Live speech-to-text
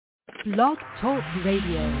Blog Talk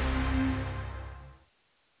Radio.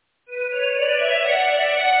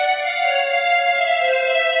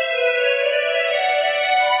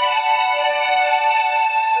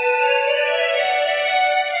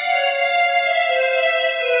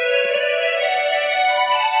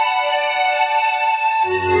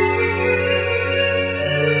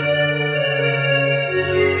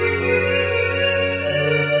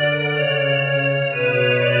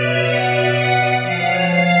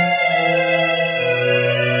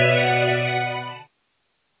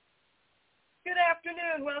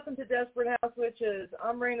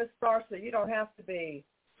 I'm Raina Sparsa. You don't have to be.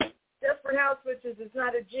 Desperate House Witches is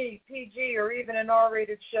not a G, PG, or even an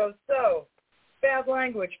R-rated show. So, bad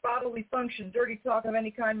language, bodily function, dirty talk of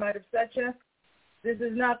any kind might upset you. This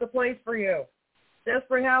is not the place for you.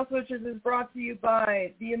 Desperate House Witches is brought to you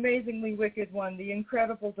by the amazingly wicked one, the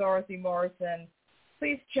incredible Dorothy Morrison.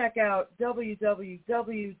 Please check out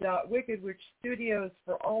www.wickedwitchstudios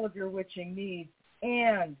for all of your witching needs.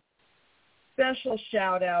 And special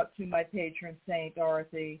shout out to my patron saint,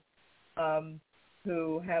 Dorothy,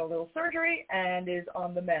 who had a little surgery and is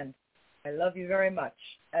on the mend. I love you very much,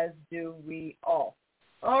 as do we all.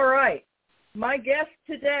 All right. My guest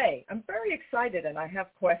today, I'm very excited and I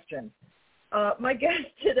have questions. My guest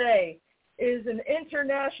today is an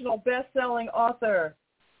international best-selling author,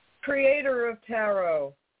 creator of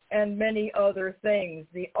tarot, and many other things,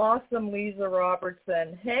 the awesome Leeza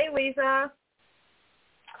Robertson. Hey, Leeza.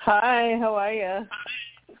 Hi, how are you?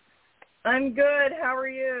 I'm good. How are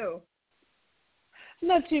you?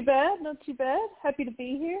 Not too bad, not too bad. Happy to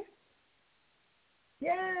be here.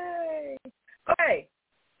 Yay! Okay,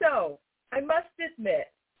 so I must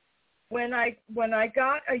admit, when I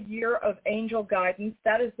got A Year of Angel Guidance,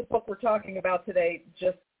 that is the book we're talking about today,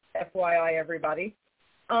 just FYI, everybody,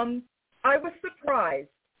 I was surprised.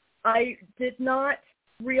 I did not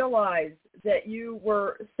realize that you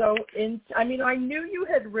were so I knew you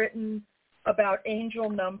had written about angel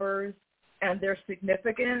numbers and their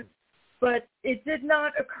significance, but it did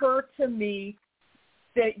not occur to me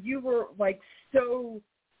that you were like so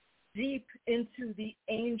deep into the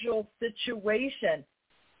angel situation.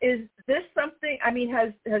 Is this something,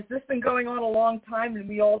 has this been going on a long time and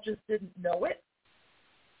we all just didn't know it?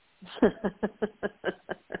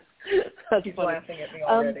 She's laughing at me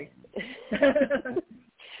already.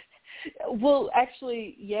 Well,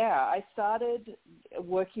 actually, yeah, I started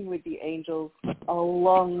working with the angels a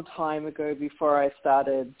long time ago before I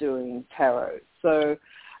started doing tarot. So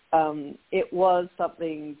it was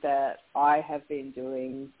something that I have been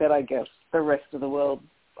doing that I guess the rest of the world,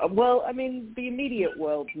 the immediate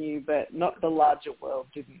world knew, but not the larger world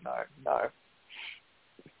didn't know, no.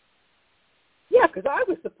 Yeah, because I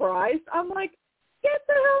was surprised. I'm like, get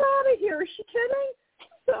the hell out of here. Is she kidding?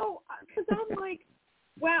 So, because I'm like,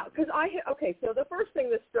 wow, because so the first thing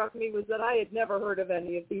that struck me was that I had never heard of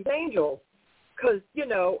any of these angels because,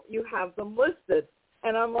 you have them listed.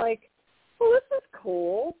 And I'm like, well, this is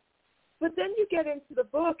cool. But then you get into the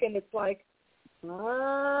book and it's like,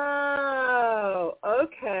 oh,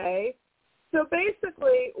 okay. So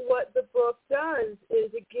basically what the book does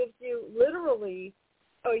is it gives you literally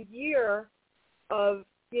a year of,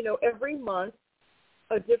 every month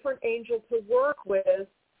a different angel to work with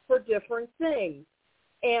for different things.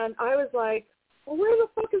 And I was like, well, where the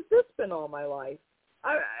fuck has this been all my life?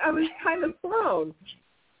 I was kind of thrown.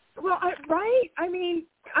 Well, right? I'm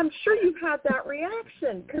sure you've had that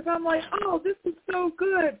reaction because I'm like, oh, this is so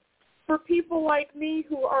good for people like me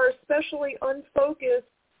who are especially unfocused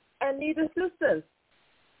and need assistance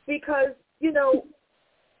because, you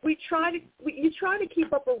try to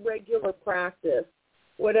keep up a regular practice,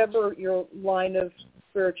 whatever your line of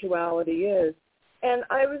spirituality is. And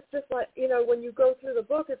I was just like, when you go through the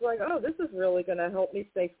book, it's like, oh, this is really going to help me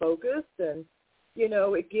stay focused. And,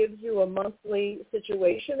 it gives you a monthly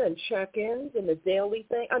situation and check-ins and a daily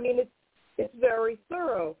thing. It's very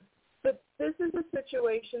thorough. But this is a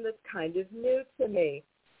situation that's kind of new to me,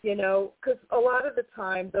 because a lot of the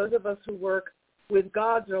time, those of us who work with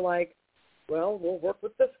gods are like, well, we'll work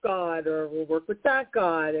with this god or we'll work with that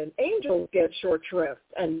god. And angels get short shrift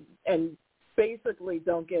and basically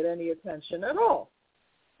don't get any attention at all.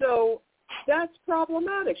 So that's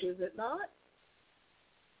problematic, is it not?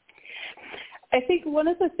 I think one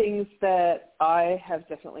of the things that I have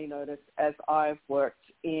definitely noticed as I've worked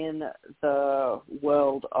in the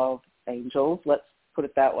world of angels, let's put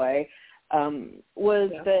it that way,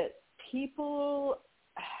 was that people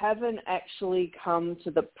haven't actually come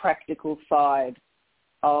to the practical side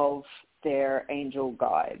of their angel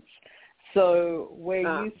guides. So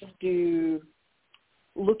we're used to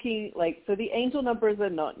looking like, so the angel numbers are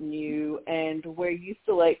not new, and we're used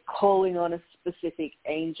to like calling on a specific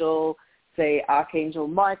angel, say Archangel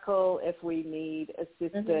Michael, if we need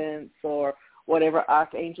assistance or whatever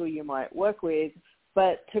archangel you might work with.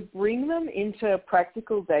 But to bring them into a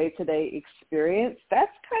practical day-to-day experience,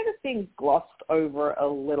 that's kind of been glossed over a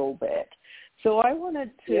little bit. So I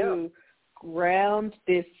wanted to ground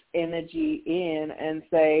this energy in and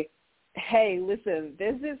say, hey, listen,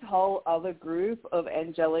 there's this whole other group of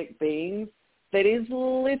angelic beings that is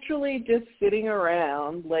literally just sitting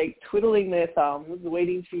around, like twiddling their thumbs,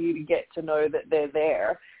 waiting for you to get to know that they're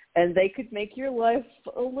there, and they could make your life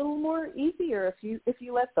a little more easier if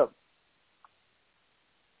you let them.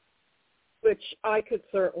 Which I could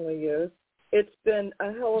certainly use. It's been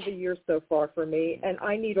a hell of a year so far for me, and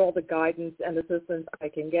I need all the guidance and assistance I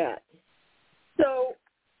can get. So,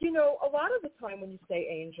 you know, a lot of the time when you say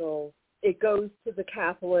angels, it goes to the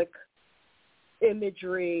Catholic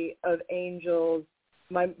imagery of angels.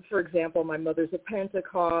 For example, my mother's a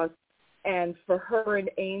Pentecost, and for her an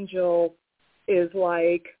angel is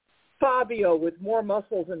like Fabio with more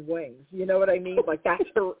muscles and wings. You know what I mean? Like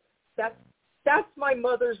that's my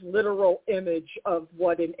mother's literal image of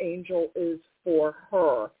what an angel is for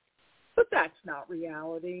her. But that's not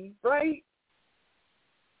reality, right?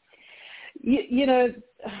 You know,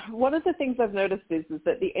 one of the things I've noticed is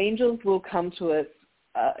that the angels will come to us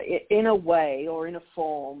in a way or in a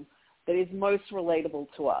form that is most relatable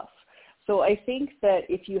to us. So I think that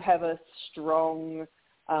if you have a strong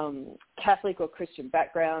Catholic or Christian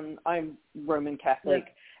background, I'm Roman Catholic,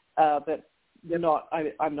 but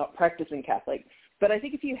I'm not practicing Catholic. But I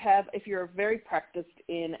think if you're very practiced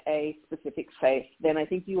in a specific faith, then I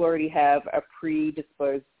think you already have a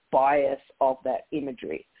predisposed bias of that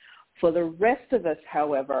imagery. For the rest of us,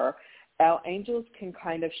 however, our angels can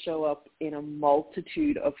kind of show up in a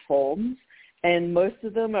multitude of forms, and most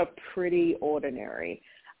of them are pretty ordinary.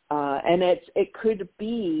 And it could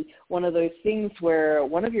be one of those things where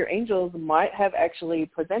one of your angels might have actually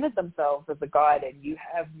presented themselves as a guide, and you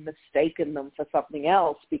have mistaken them for something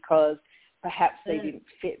else because perhaps they didn't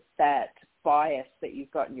fit that bias that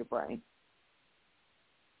you've got in your brain.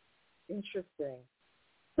 Interesting.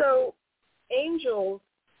 So angels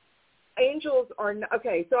are –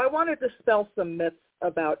 okay, so I want to dispel some myths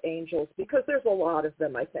about angels because there's a lot of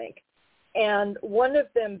them, I think. And one of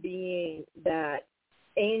them being that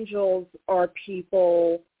angels are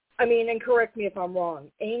people, I mean, and correct me if I'm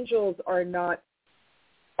wrong, angels are not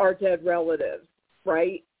our dead relatives,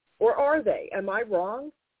 right? Or are they? Am I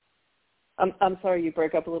wrong? I'm sorry, you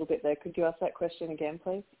broke up a little bit there. Could you ask that question again,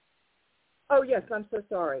 please? Oh, yes, I'm so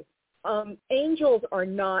sorry. Angels are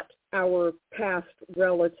not our past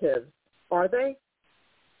relatives, are they?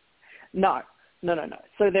 No.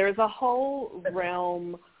 So there is a whole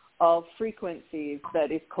realm of frequencies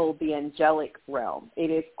that is called the angelic realm. It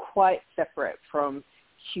is quite separate from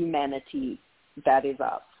humanity. That is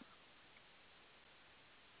us.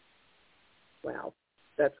 Wow,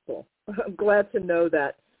 that's cool. I'm glad to know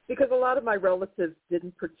that because a lot of my relatives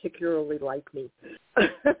didn't particularly like me.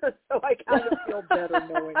 So I kind of feel better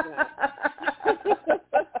knowing that.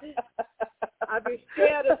 I'd be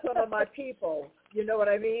scared of some of my people. You know what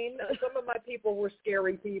I mean? Some of my people were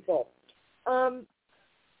scary people.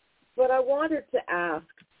 But I wanted to ask,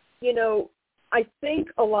 you know, I think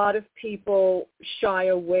a lot of people shy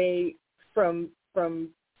away from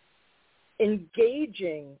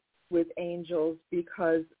engaging with angels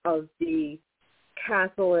because of the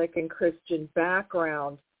Catholic and Christian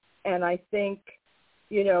background. And I think,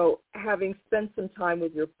 you know, having spent some time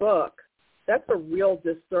with your book, that's a real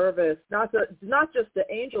disservice, not just to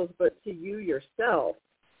angels, but to you yourself,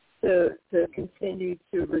 to continue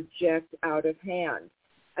to reject out of hand.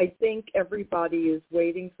 I think everybody is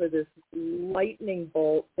waiting for this lightning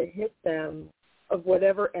bolt to hit them of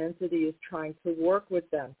whatever entity is trying to work with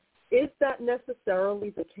them. Is that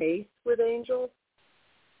necessarily the case with angels?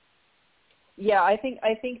 Yeah, I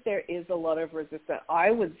think there is a lot of resistance.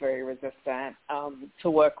 I was very resistant to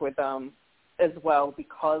work with them as well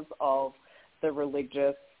because of the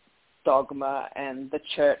religious dogma and the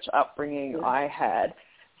church upbringing I had.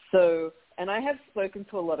 So, and I have spoken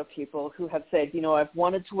to a lot of people who have said, you know, I've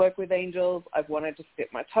wanted to work with angels, I've wanted to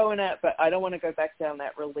dip my toe in it, but I don't want to go back down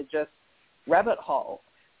that religious rabbit hole.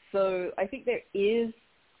 So I think there is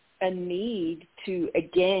a need to,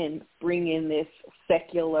 again, bring in this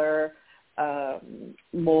secular,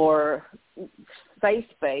 more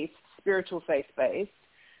faith-based, spiritual faith-based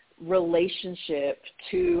relationship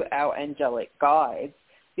to our angelic guides.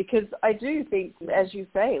 Because I do think, as you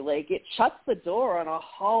say, like it shuts the door on a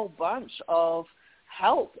whole bunch of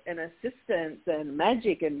help and assistance and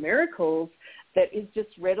magic and miracles that is just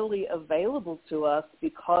readily available to us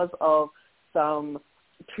because of some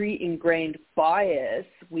pre-ingrained bias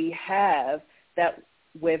we have that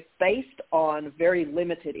we're based on very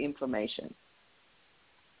limited information.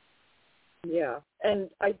 Yeah, and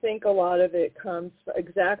I think a lot of it comes,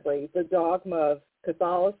 exactly, the dogma of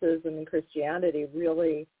Catholicism and Christianity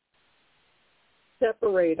really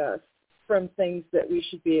separate us from things that we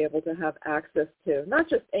should be able to have access to, not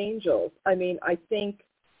just angels. I mean, I think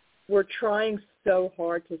we're trying so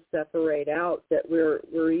hard to separate out that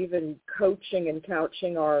we're even coaching and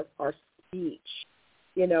couching our speech.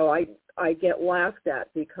 You know, I get laughed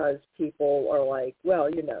at because people are like, well,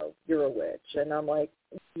 you know, you're a witch. And I'm like,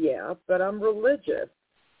 yeah, but I'm religious.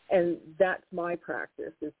 And that's my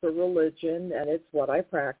practice. It's a religion, and it's what I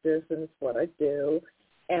practice, and it's what I do.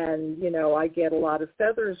 And, you know, I get a lot of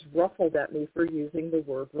feathers ruffled at me for using the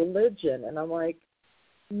word religion. And I'm like,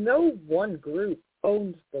 no one group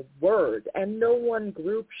owns the word, and no one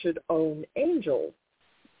group should own angels,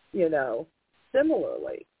 you know,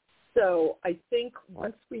 similarly. So I think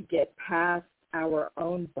once we get past our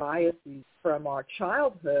own biases from our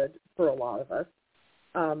childhood, for a lot of us,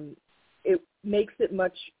 it makes it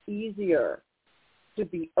much easier to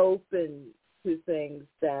be open to things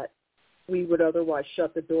that we would otherwise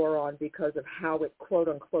shut the door on because of how it, quote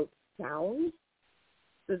unquote, sounds.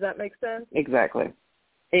 Does that make sense? Exactly.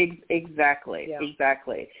 Exactly. Yeah.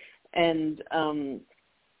 Exactly. And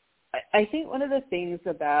I think one of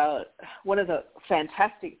the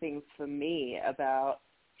fantastic things for me about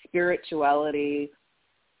spirituality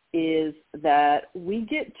is that we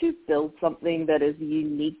get to build something that is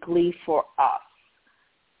uniquely for us.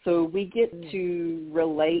 So we get to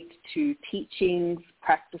relate to teachings,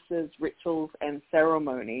 practices, rituals, and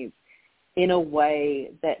ceremonies in a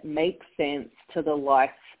way that makes sense to the life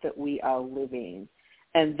that we are living.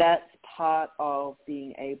 And that's part of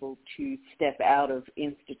being able to step out of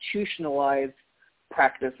institutionalized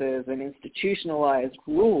practices and institutionalized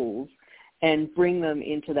rules and bring them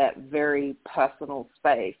into that very personal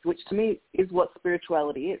space, which to me is what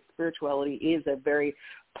spirituality is. Spirituality is a very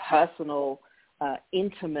personal,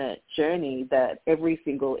 intimate journey that every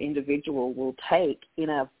single individual will take in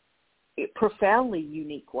a profoundly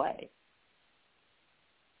unique way.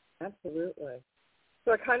 Absolutely.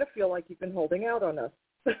 So I kind of feel like you've been holding out on us.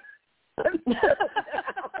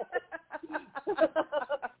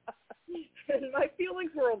 And my feelings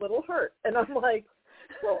were a little hurt. And I'm like,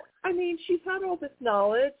 well, I mean, she's had all this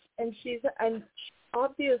knowledge, and she's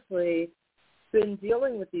obviously been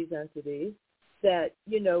dealing with these entities that,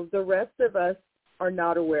 you know, the rest of us are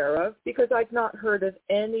not aware of, because I've not heard of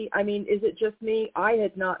any. I mean, is it just me? I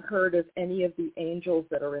had not heard of any of the angels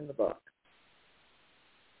that are in the book.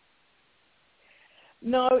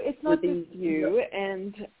 No, it's not just you.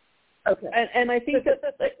 And okay. And I think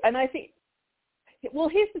well,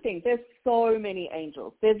 here's the thing. There's so many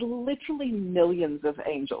angels. There's literally millions of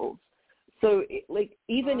angels. So,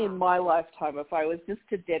 even in my lifetime, if I was just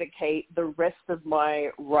to dedicate the rest of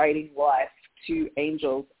my writing life to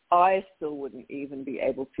angels, I still wouldn't even be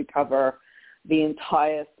able to cover the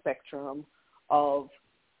entire spectrum of,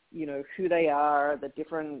 you know, who they are, the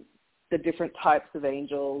different types of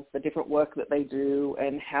angels, the different work that they do,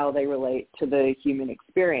 and how they relate to the human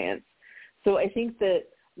experience. So I think that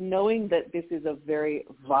knowing that this is a very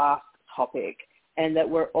vast topic and that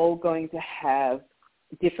we're all going to have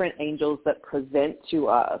different angels that present to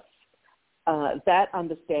us, that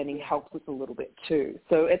understanding helps us a little bit too.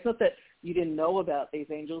 So it's not that you didn't know about these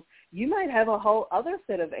angels. You might have a whole other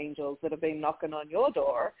set of angels that have been knocking on your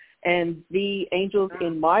door, and the angels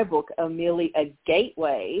in my book are merely a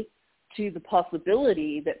gateway to the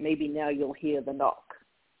possibility that maybe now you'll hear the knock.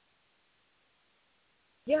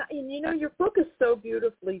 Yeah, and you know, your book is so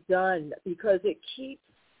beautifully done because it keeps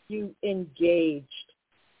you engaged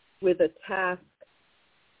with a task,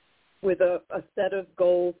 with a set of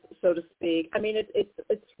goals, so to speak. I mean,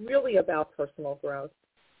 it's really about personal growth.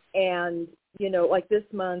 And, you know, like this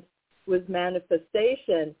month was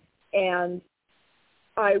manifestation, and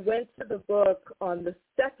I went to the book on the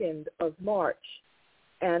 2nd of March,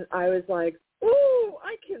 and I was like, ooh,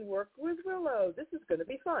 I can work with Willow. This is going to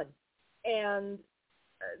be fun. And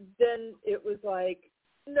then it was like,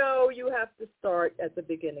 no, you have to start at the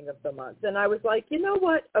beginning of the month. And I was like, you know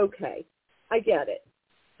what? Okay, I get it.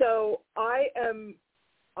 So I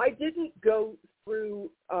didn't go through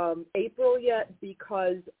April yet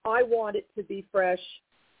because I want it to be fresh.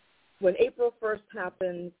 When April 1st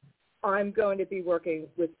happens, I'm going to be working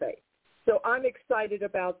with faith. So I'm excited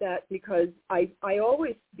about that because I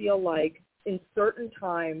always feel like in certain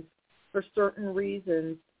times, for certain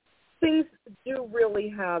reasons, things do really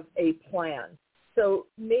have a plan. So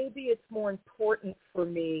maybe it's more important for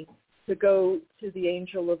me to go to the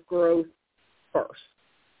angel of growth first.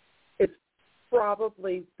 It's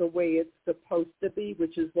probably the way it's supposed to be,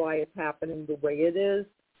 which is why it's happening the way it is.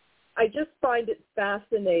 I just find it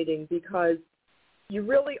fascinating because you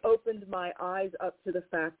really opened my eyes up to the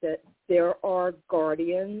fact that there are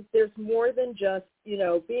guardians. There's more than just,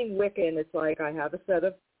 being Wiccan. It's like I have a set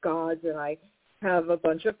of gods and I have a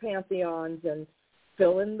bunch of pantheons and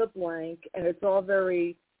fill in the blank, and it's all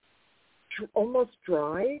very almost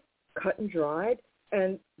dry, cut and dried.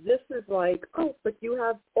 And this is like, oh, but you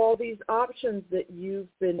have all these options that you've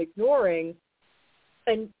been ignoring.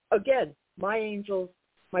 And again, my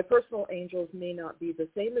personal angels may not be the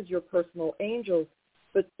same as your personal angels,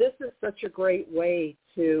 but this is such a great way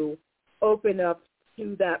to open up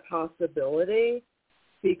to that possibility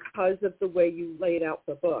because of the way you laid out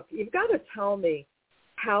the book. You've got to tell me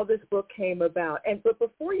how this book came about. But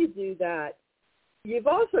before you do that, you've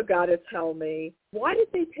also got to tell me, why did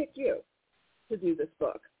they pick you to do this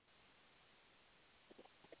book?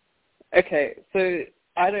 Okay, so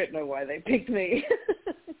I don't know why they picked me.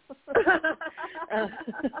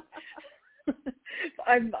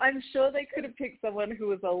 I'm sure they could have picked someone who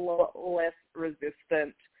was a lot less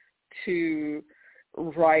resistant to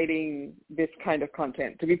writing this kind of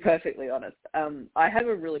content, to be perfectly honest. I have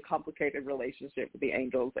a really complicated relationship with the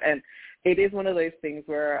angels, and it is one of those things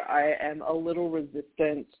where I am a little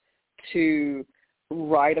resistant to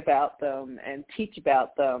write about them and teach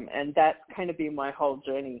about them, and that's kind of been my whole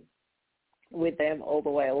journey with them all the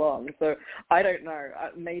way along. So I don't know.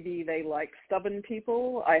 Maybe they like stubborn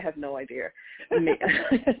people. I have no idea.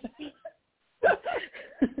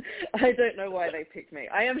 I don't know why they picked me.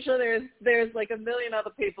 I am sure there's like a million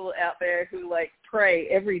other people out there who like pray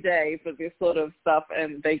every day for this sort of stuff,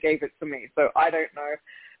 and they gave it to me. So I don't know.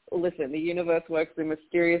 Listen, the universe works in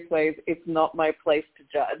mysterious ways. It's not my place to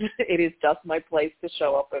judge. It is just my place to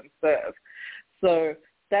show up and serve. So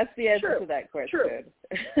that's the answer to that question.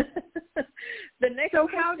 The next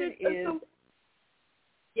question is...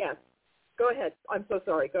 Yes, go ahead. I'm so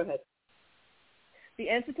sorry. Go ahead. The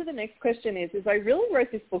answer to the next question is I really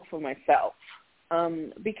wrote this book for myself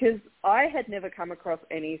because I had never come across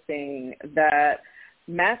anything that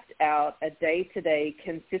mapped out a day-to-day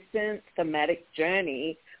consistent thematic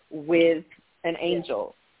journey with an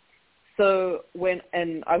angel. So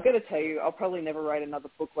and I've got to tell you, I'll probably never write another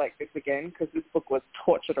book like this again because this book was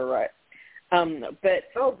torture to write. But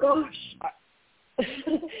oh gosh.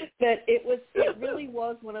 But it really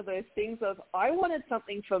was one of those things of I wanted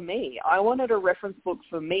something for me. I wanted a reference book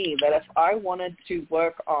for me that if I wanted to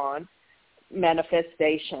work on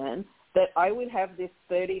manifestation, that I would have this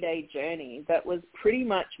 30-day journey that was pretty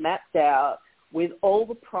much mapped out with all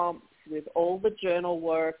the prompts, with all the journal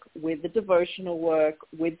work, with the devotional work,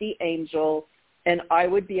 with the angel, and I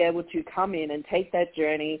would be able to come in and take that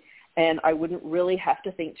journey, and I wouldn't really have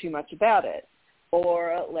to think too much about it.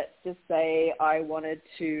 Or let's just say I wanted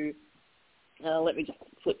to, let me just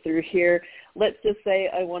flip through here. Let's just say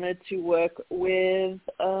I wanted to work with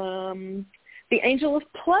the angel of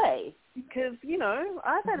play because,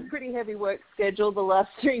 I've had a pretty heavy work schedule the last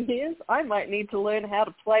 3 years. I might need to learn how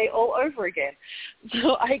to play all over again.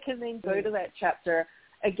 So I can then go to that chapter,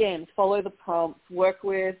 again, follow the prompts, work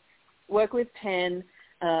with Pen,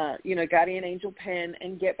 Guardian Angel Pen,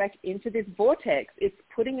 and get back into this vortex. It's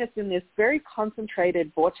putting us in this very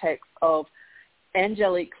concentrated vortex of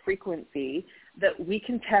angelic frequency that we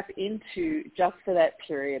can tap into just for that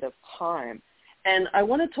period of time. And I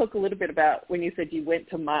want to talk a little bit about when you said you went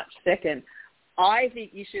to March 2nd. I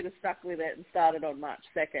think you should have stuck with it and started on March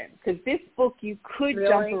 2nd because this book you could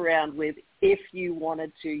jump around with if you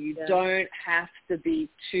wanted to. You don't have to be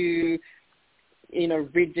too,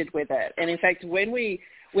 rigid with it. And in fact, when we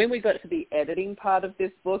got to the editing part of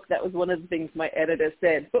this book, that was one of the things my editor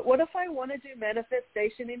said, but what if I want to do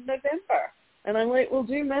manifestation in November? And I'm like, well,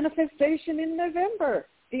 do manifestation in November.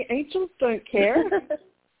 The angels don't care.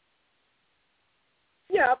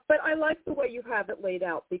 Yeah, but I like the way you have it laid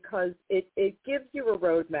out because it gives you a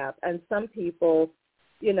roadmap. And some people,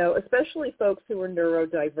 especially folks who are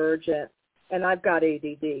neurodivergent, and I've got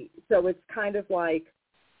ADD, so it's kind of like,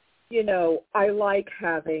 I like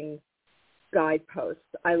having guideposts.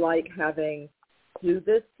 I like having do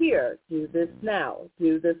this here, do this now,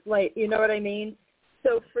 do this late. You know what I mean?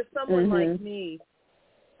 So for someone like me,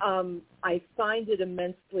 I find it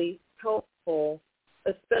immensely helpful,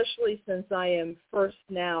 especially since I am first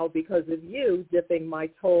now, because of you, dipping my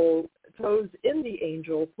toes in the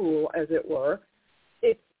angel pool, as it were.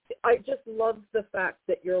 I just love the fact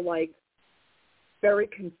that you're like very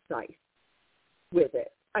concise with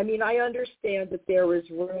it. I mean, I understand that there is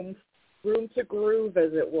room room to groove,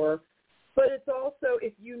 as it were. But it's also,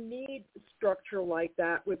 if you need structure like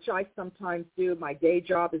that, which I sometimes do, my day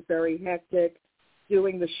job is very hectic.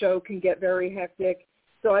 Doing the show can get very hectic.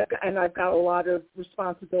 So I've got a lot of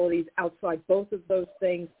responsibilities outside both of those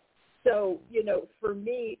things. So, for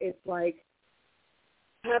me, it's like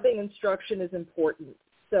having instruction is important.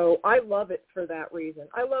 So I love it for that reason.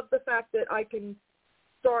 I love the fact that I can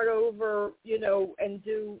start over, and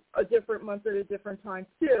do a different month at a different time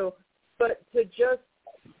too. But to just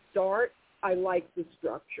start, I like the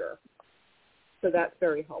structure. So that's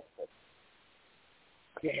very helpful.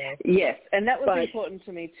 Yes, and that was important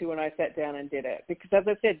to me too when I sat down and did it, because as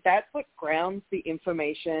I said, that's what grounds the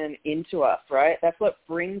information into us, right? That's what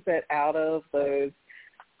brings it out of those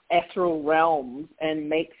ethereal realms and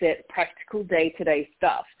makes it practical day-to-day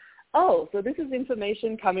stuff. Oh, so this is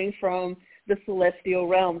information coming from the celestial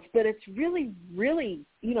realms, but it's really, really,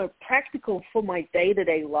 practical for my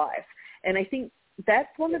day-to-day life. And I think that's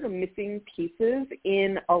one of the missing pieces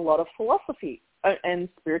in a lot of philosophy and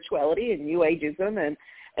spirituality and New Ageism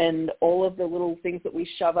and all of the little things that we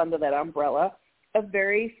shove under that umbrella are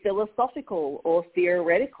very philosophical or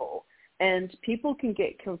theoretical. And people can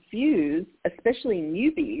get confused, especially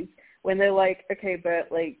newbies, when they're like, okay, but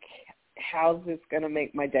how's this going to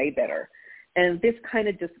make my day better? And this kind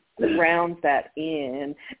of just grounds that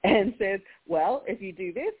in and says, well, if you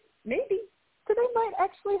do this, maybe today might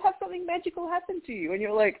actually have something magical happen to you. And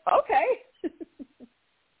you're like, okay.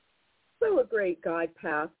 So a great guide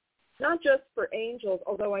path, not just for angels,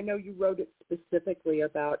 although I know you wrote it specifically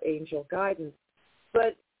about angel guidance,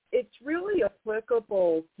 but it's really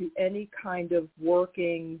applicable to any kind of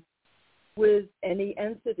working with any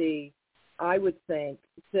entity, I would think,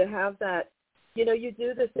 to have that. You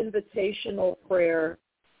do this invitational prayer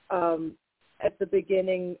at the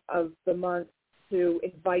beginning of the month to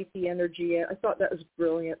invite the energy in. I thought that was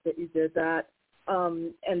brilliant that you did that.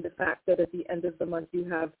 And the fact that at the end of the month you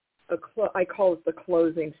have I call it the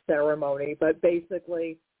closing ceremony, but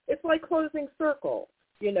basically it's like closing circle.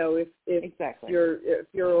 If exactly. if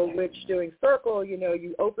you're a witch doing circle,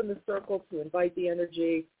 you open the circle to invite the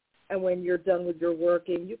energy, and when you're done with your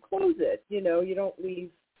working, you close it. You don't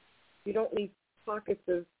leave pockets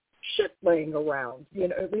of shit laying around.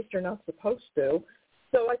 At least you're not supposed to.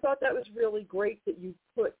 So I thought that was really great that you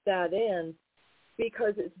put that in,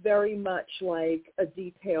 because it's very much like a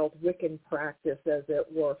detailed Wiccan practice, as it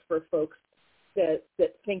were, for folks that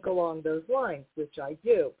think along those lines, which I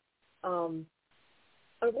do.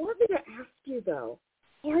 I wanted to ask you, though,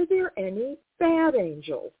 are there any bad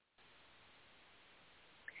angels?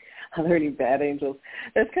 Are there any bad angels?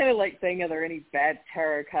 That's kind of like saying, are there any bad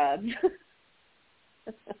tarot cards?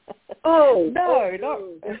 Oh, no,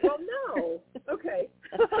 no. Well, no. Okay.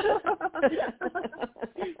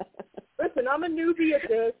 Listen, I'm a newbie at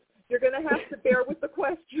this. You're going to have to bear with the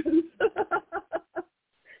questions.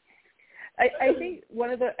 I think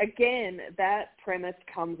that premise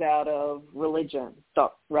comes out of religion,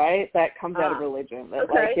 right? That comes out of religion. That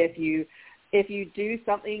okay. If you do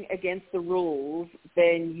something against the rules,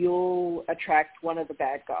 then you'll attract one of the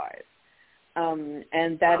bad guys.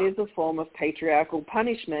 And that is a form of patriarchal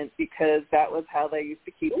punishment, because that was how they used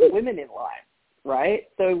to keep the women in line, right?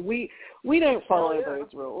 So we don't follow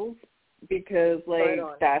those rules, because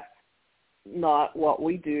that's not what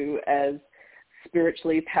we do as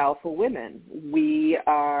spiritually powerful women. We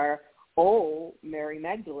are all Mary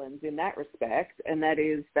Magdalenes in that respect, and that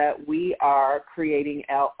is that we are creating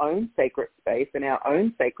our own sacred space and our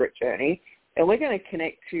own sacred journey, and we're going to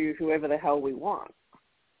connect to whoever the hell we want.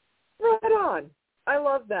 Right on. I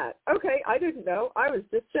love that. Okay, I didn't know. I was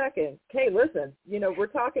just checking. Hey, listen, we're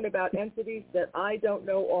talking about entities that I don't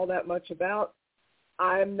know all that much about.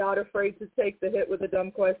 I'm not afraid to take the hit with a dumb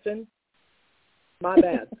question. My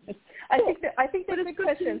bad. I think they're good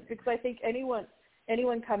questions, because I think anyone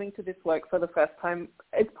coming to this work for the first time,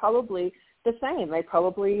 it's probably the same. They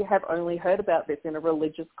probably have only heard about this in a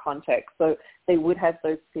religious context, so they would have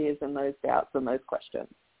those fears and those doubts and those questions.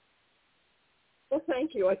 Well,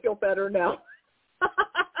 thank you. I feel better now.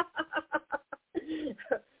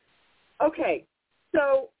 Okay,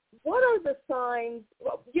 so what are the signs?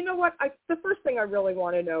 Well, you know what? The first thing I really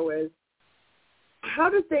want to know is, how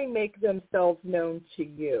did they make themselves known to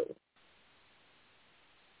you?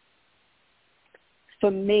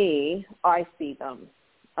 For me, I see them.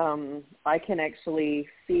 I can actually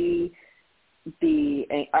see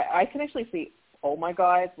I can actually see all my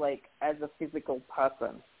guys as a physical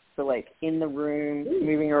person. So in the room,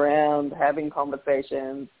 moving around, having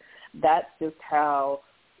conversations. That's just how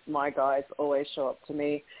my guides always show up to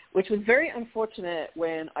me, which was very unfortunate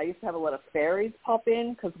when I used to have a lot of fairies pop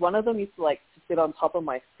in, because one of them used to sit on top of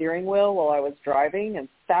my steering wheel while I was driving, and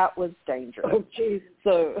that was dangerous. Oh, jeez.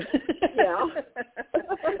 So, yeah.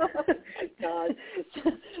 God.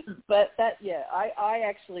 But I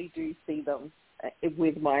actually do see them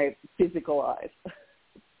with my physical eyes.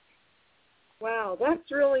 Wow,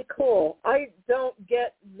 that's really cool. I don't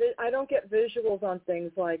get visuals on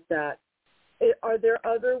things like that. Are there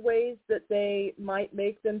other ways that they might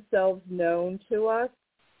make themselves known to us,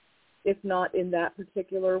 if not in that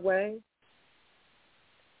particular way?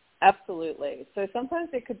 Absolutely. So sometimes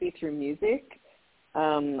it could be through music.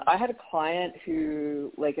 I had a client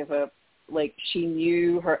who, she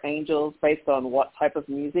knew her angels based on what type of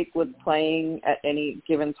music was playing at any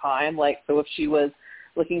given time. So if she was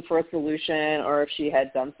looking for a solution, or if she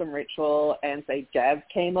had done some ritual and, say, jazz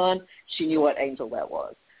came on, she knew what angel that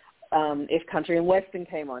was. If country and western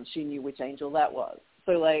came on, she knew which angel that was.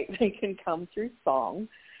 So, they can come through song.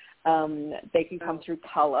 They can come through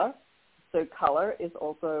color. So color is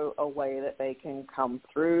also a way that they can come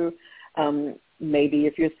through. Maybe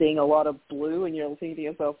if you're seeing a lot of blue and you're thinking to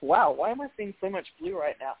yourself, wow, why am I seeing so much blue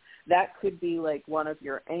right now? That could be one of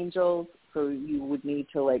your angels. So you would need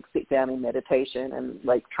to sit down in meditation and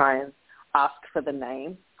try and ask for the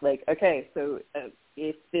name. Okay, so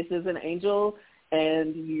if this is an angel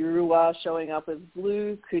and you are showing up as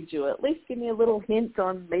blue, could you at least give me a little hint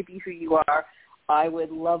on maybe who you are? I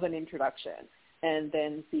would love an introduction. And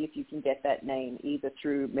then see if you can get that name either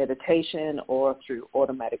through meditation or through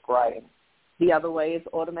automatic writing. The other way is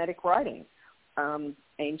automatic writing.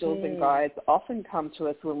 Angels and guides often come to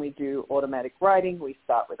us when we do automatic writing. We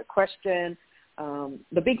start with a question.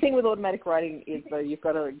 The big thing with automatic writing is, though, you've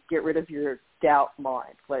got to get rid of your doubt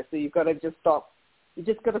mind. So you've got to just stop. You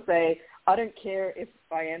just got to say, I don't care if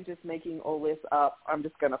I am just making all this up. I'm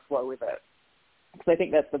just going to flow with it. Because I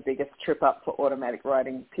think that's the biggest trip up for automatic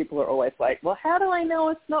writing. People are always like, well, how do I know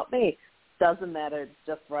it's not me? Doesn't matter.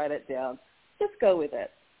 Just write it down. Just go with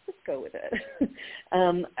it.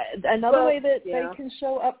 Another way that they can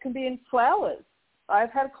show up can be in flowers.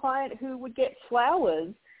 I've had a client who would get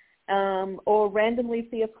flowers or randomly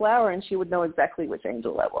see a flower, and she would know exactly which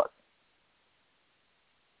angel that was.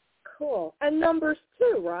 Cool. And numbers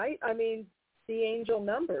too, right? I mean, the angel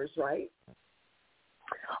numbers, right?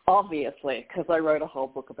 Obviously, because I wrote a whole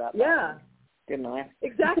book about that. Yeah. Didn't I?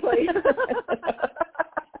 Exactly.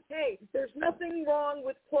 Hey, there's nothing wrong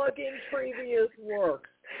with plugging previous work.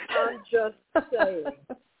 I'm just saying.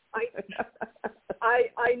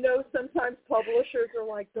 I know sometimes publishers are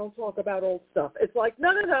like, don't talk about old stuff. It's like,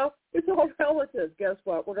 no. It's all relative. Guess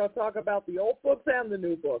what? We're going to talk about the old books and the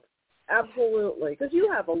new books. Absolutely. Because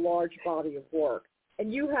you have a large body of work.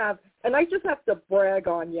 And I just have to brag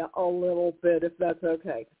on you a little bit, if that's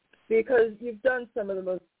okay, because you've done some of the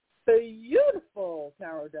most beautiful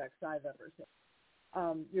tarot decks I've ever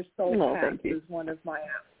seen. Your Soul Caps is one of my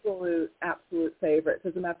absolute favorites.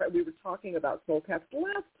 As a matter of fact, we were talking about Soul Caps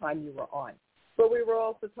last time you were on, but we were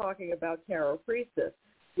also talking about Tarot Priestess,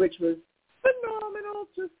 which was phenomenal,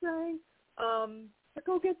 just saying.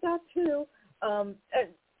 Go get that too. And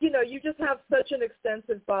you just have such an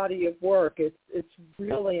extensive body of work. It's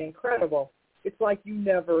really incredible. It's like you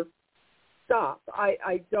never stop.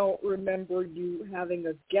 I don't remember you having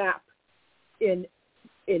a gap in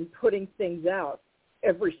putting things out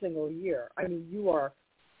every single year. I mean, you are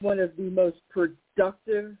one of the most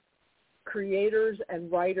productive creators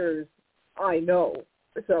and writers I know.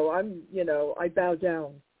 So I bow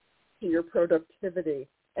down to your productivity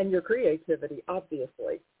and your creativity,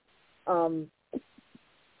 obviously.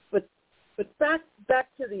 But back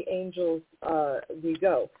to the angels we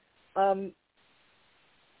go.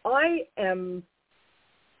 I am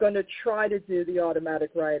going to try to do the automatic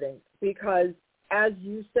writing because, as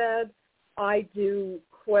you said, I do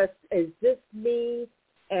quest, is this me?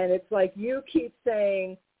 And it's like you keep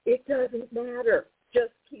saying, it doesn't matter.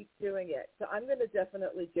 Just keep doing it. So I'm going to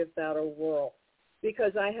definitely give that a whirl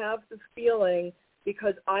because I have the feeling,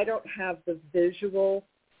 because I don't have the visual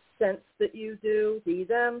sense that you do, see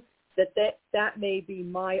them, that may be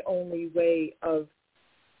my only way of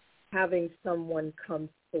having someone come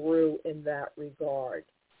through in that regard.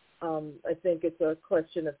 I think it's a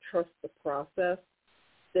question of trust the process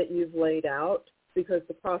that you've laid out, because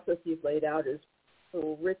the process you've laid out is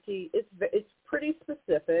it's pretty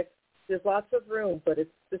specific. There's lots of room, but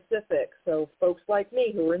it's specific. So folks like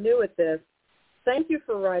me who are new at this, thank you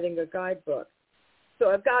for writing a guidebook. So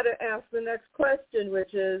I've got to ask the next question,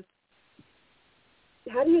 which is,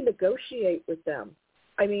 how do you negotiate with them?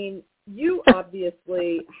 I mean, you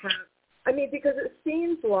obviously have, because it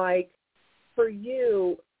seems like for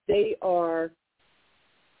you, they are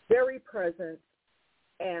very present,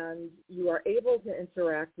 and you are able to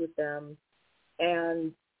interact with them.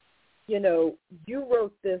 And, you know, you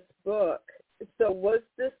wrote this book. So was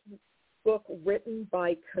this book written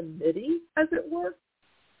by committee, as it were?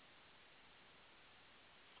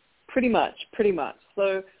 Pretty much.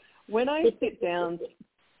 So when I sit down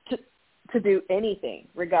to do anything,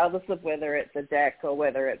 regardless of whether it's a deck or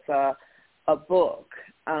whether it's a book,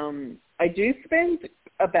 I do spend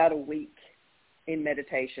about a week in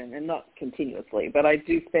meditation, and not continuously, but I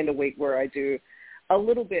do spend a week where I do a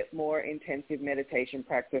little bit more intensive meditation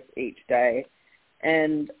practice each day.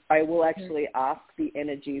 And I will actually ask the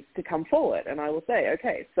energies to come forward, and I will say,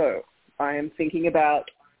 okay, so I am thinking about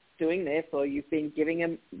doing this, or you've been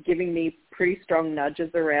giving me pretty strong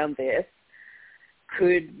nudges around this.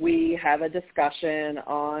 Could we have a discussion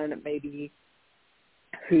on maybe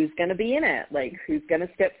who's going to be in it, like who's going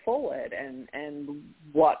to step forward, and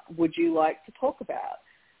what would you like to talk about?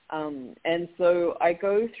 And so I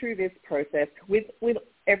go through this process with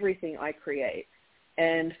everything I create.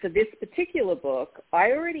 And for this particular book,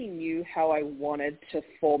 I already knew how I wanted to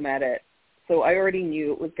format it. So I already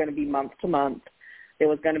knew it was going to be month to month. There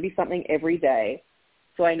was going to be something every day.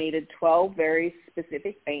 So I needed 12 very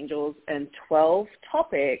specific angels and 12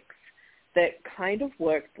 topics that kind of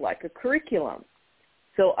worked like a curriculum.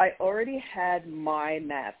 So I already had my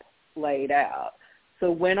map laid out.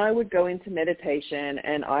 So when I would go into meditation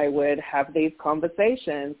and I would have these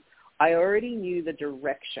conversations, I already knew the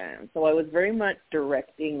direction. So I was very much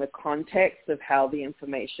directing the context of how the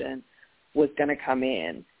information was going to come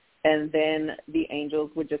in. And then the angels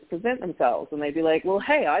would just present themselves, and they'd be like, well,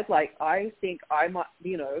 hey, I think I might,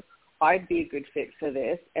 I'd be a good fit for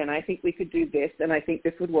this, and I think we could do this, and I think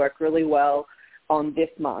this would work really well on this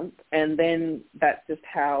month. And then that's just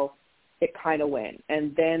how it kind of went.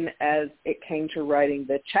 And then as it came to writing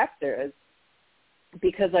the chapters,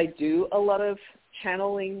 because I do a lot of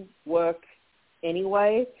channeling work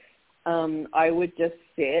anyway, I would just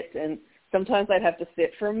sit, and sometimes I'd have to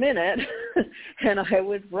sit for a minute and I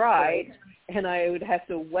would write, and I would have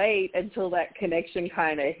to wait until that connection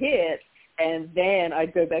kind of hit, and then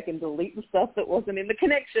I'd go back and delete the stuff that wasn't in the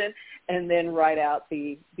connection, and then write out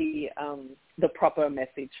the proper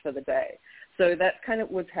message for the day. So that kind of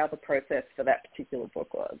was how the process for that particular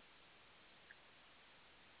book was.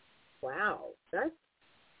 Wow, that's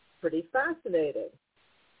pretty fascinating.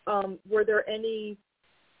 Were there any,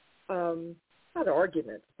 not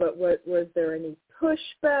arguments, but was there any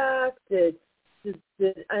pushback? Did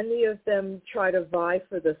any of them try to vie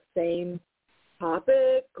for the same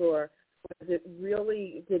topic, or did it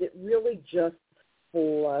really just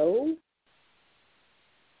flow?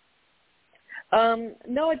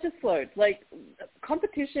 No, it just flowed. Like,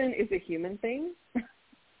 competition is a human thing.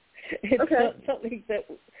 It's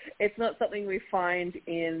not something we find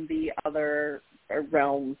in the other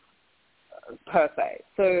realms per se.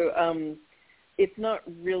 So it's not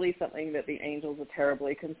really something that the angels are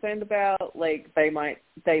terribly concerned about. Like, they might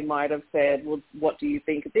have said, well, what do you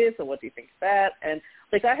think of this, or what do you think of that? And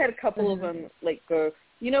like, I had a couple of them like go,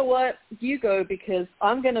 you know what, you go, because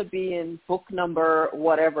I'm going to be in book number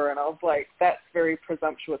whatever. And I was like, that's very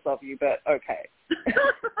presumptuous of you, but okay.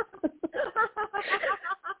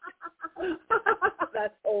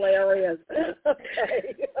 That's hilarious.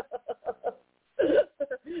 Okay.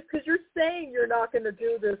 Because you're saying you're not going to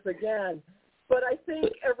do this again, but I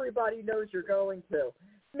think everybody knows you're going to.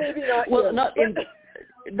 Maybe not. Well, you. not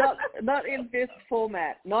in this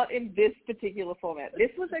format. Not in this particular format.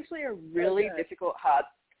 This was actually a really difficult, hard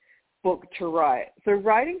book to write. So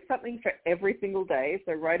writing something for every single day,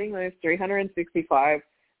 so writing those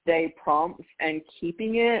 365-day prompts and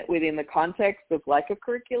keeping it within the context of like a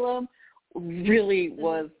curriculum really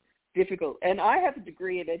was difficult. And I have a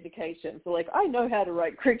degree in education, so like I know how to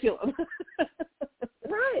write curriculum.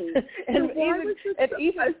 Right. And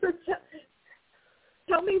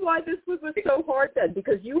tell me why this was so hard then,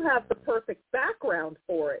 because you have the perfect background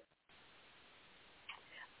for it.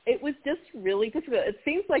 It was just really difficult. It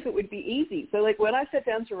seems like it would be easy. So like when I sat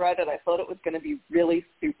down to write it, I thought it was going to be really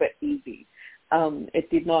super easy. It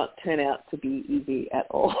did not turn out to be easy at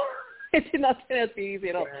all. It did not turn out to be easy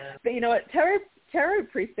at all. Yeah. But you know what, Tarot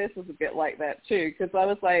Priestess was a bit like that too, because I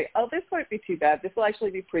was like, oh, this won't be too bad. This will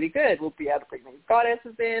actually be pretty good. We'll be able to bring these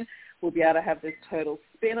goddesses in. We'll be able to have this total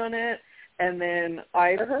spin on it. And then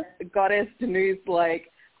Goddess Danu's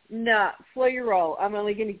like, nah, slow your roll. I'm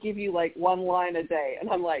only going to give you like one line a day. And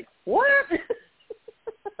I'm like, what?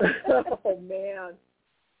 Oh, man.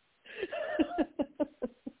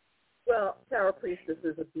 Well, Tarot Priestess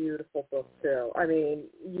is a beautiful book, too. I mean,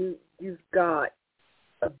 you've got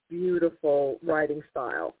a beautiful writing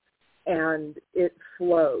style, and it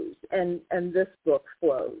flows, and this book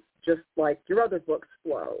flows just like your other books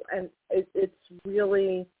flow. And it's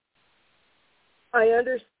really, I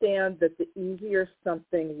understand that the easier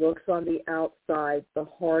something looks on the outside, the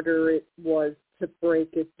harder it was to break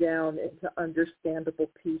it down into understandable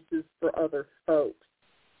pieces for other folks.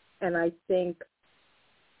 And I think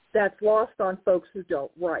that's lost on folks who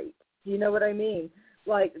don't write. Do you know what I mean?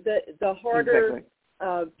 Like the harder,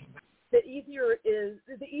 exactly. The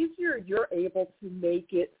easier you're able to make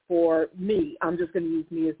it for me. I'm just going to use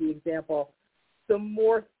me as the example. The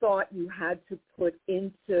more thought you had to put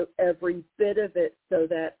into every bit of it so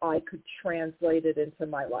that I could translate it into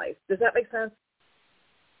my life. Does that make sense?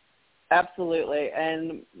 Absolutely.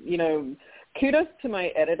 And, kudos to my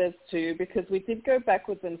editors too, because we did go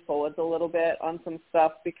backwards and forwards a little bit on some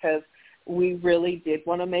stuff because we really did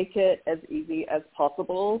want to make it as easy as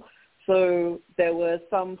possible. So there were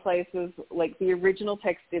some places, like the original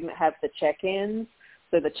text didn't have the check-ins,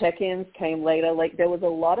 so the check-ins came later. Like there was a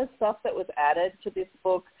lot of stuff that was added to this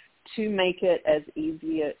book to make it as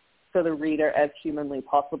easy for the reader as humanly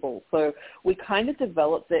possible. So we kind of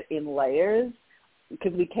developed it in layers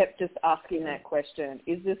because we kept just asking that question,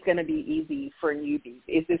 is this going to be easy for newbies?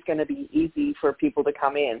 Is this going to be easy for people to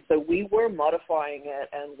come in? So we were modifying it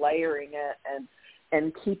and layering it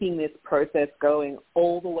and keeping this process going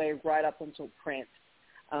all the way right up until print.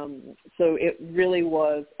 So it really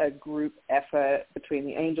was a group effort between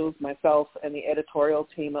the Angels, myself, and the editorial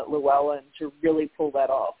team at Llewellyn to really pull that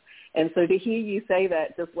off. And so to hear you say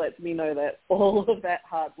that just lets me know that all of that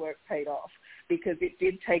hard work paid off, because it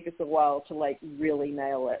did take us a while to really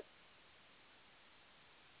nail it.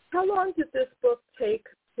 How long did this book take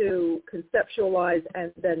to conceptualize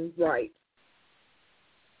and then write?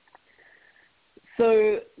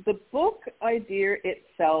 So the book idea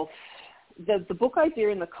itself, the book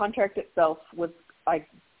idea and the contract itself was, I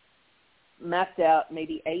mapped out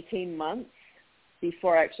maybe 18 months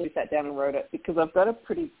before I actually sat down and wrote it, because I've got a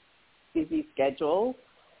pretty busy schedule.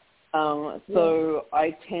 So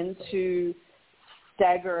I tend to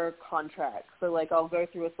stagger contracts. So I'll go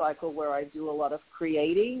through a cycle where I do a lot of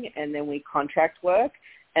creating and then we contract work,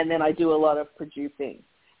 and then I do a lot of producing.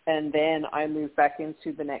 And then I move back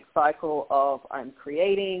into the next cycle of I'm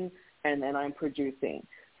creating and then I'm producing.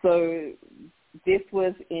 So this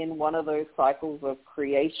was in one of those cycles of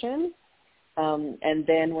creation. And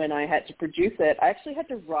then when I had to produce it, I actually had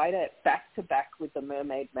to write it back to back with the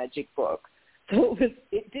Mermaid Magic book. So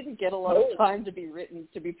it didn't get a lot of time to be written,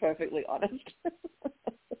 to be perfectly honest.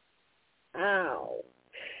 Wow.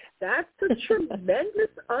 That's a tremendous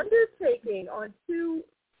undertaking on two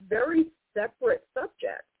very separate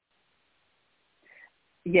subjects.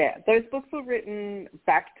 Yeah, those books were written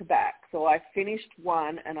back to back. So I finished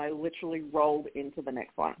one and I literally rolled into the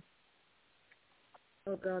next one.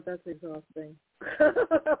 Oh, God, that's exhausting.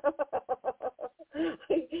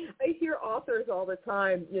 I hear authors all the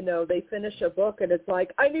time, they finish a book and it's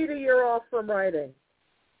like, I need a year off from writing.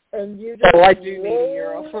 And you just I do need a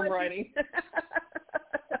year off from writing.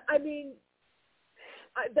 I mean,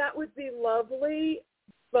 that would be lovely,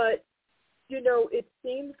 but, it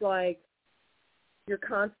seems like you're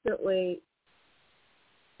constantly,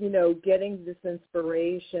 getting this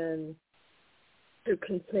inspiration to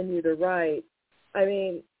continue to write. I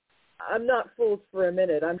mean, I'm not fooled for a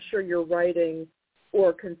minute. I'm sure you're writing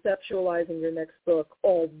or conceptualizing your next book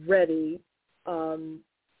already.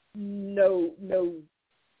 No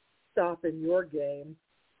stop in your game.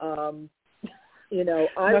 I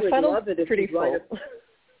would love it if you write it.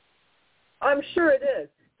 I'm sure it is,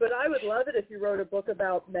 but I would love it if you wrote a book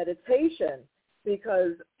about meditation,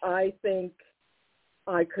 because I think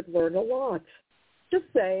I could learn a lot. Just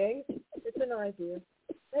saying. It's an idea.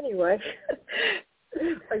 Anyway.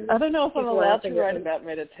 I don't know if I'm allowed to write about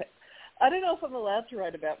meditation. I don't know if I'm allowed to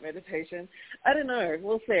write about meditation. I don't know.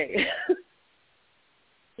 We'll see.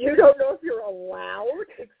 You don't know if you're allowed?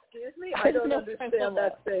 Excuse me? I don't understand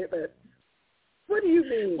that statement. What do you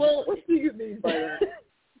mean? Well, what do you mean by that?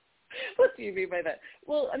 What do you mean by that?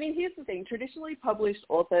 Well, I mean, here's the thing. Traditionally published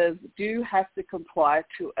authors do have to comply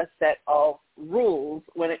to a set of rules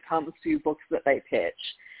when it comes to books that they pitch.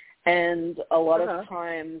 And a lot of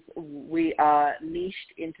times we are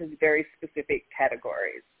niched into very specific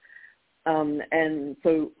categories. And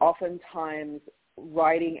so oftentimes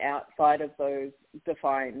writing outside of those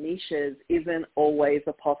defined niches isn't always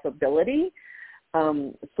a possibility.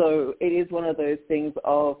 So it is one of those things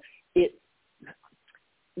of it.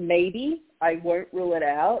 Maybe I won't rule it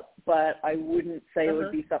out, but I wouldn't say it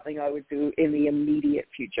would be something I would do in the immediate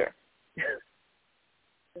future.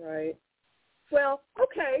 Right. Well,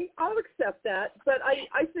 okay, I'll accept that, but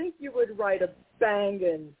I think you would write a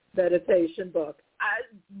banging meditation book.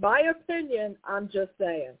 My opinion, I'm just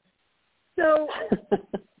saying. So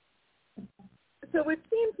it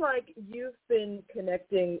seems like you've been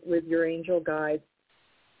connecting with your angel guides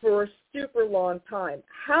for a super long time.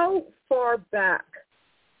 How far back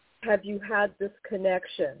have you had this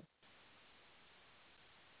connection?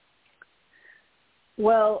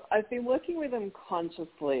 Well, I've been working with them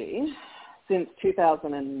consciously since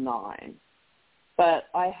 2009, but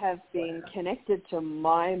I have been connected to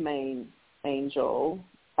my main angel,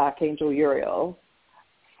 Archangel Uriel,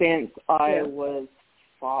 since I was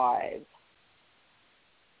 5.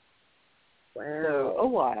 Wow. So a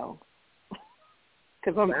while.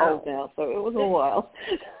 Because I'm old now, so it was a while.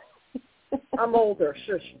 I'm older,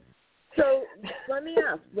 shush. So let me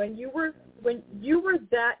ask, when you were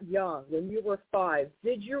that young, when you were 5,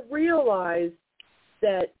 did you realize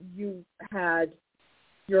that you had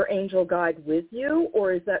your angel guide with you,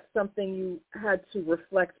 or is that something you had to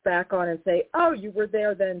reflect back on and say, oh, you were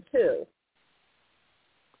there then too?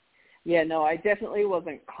 Yeah, no, I definitely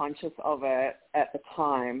wasn't conscious of it at the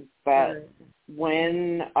time, but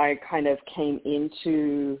when I kind of came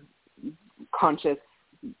into conscious,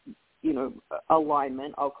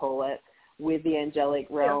 alignment, I'll call it, with the angelic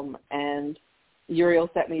realm, and Uriel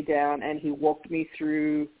sat me down and he walked me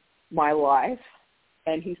through my life,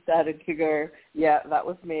 and he started to go, yeah, that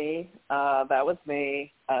was me, that was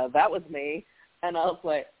me, that was me, and I was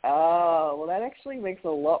like, oh, well, that actually makes a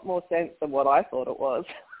lot more sense than what I thought it was.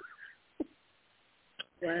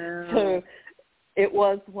 Wow. So it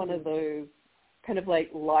was one of those kind of like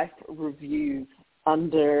life reviews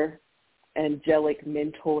under angelic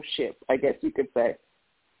mentorship, I guess you could say.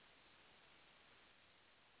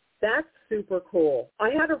 That's super cool.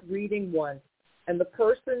 I had a reading once, and the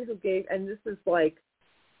person who gave, and this is like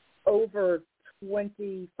over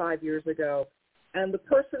 25 years ago, and the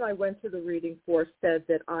person I went to the reading for said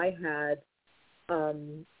that I had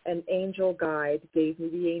an angel guide, gave me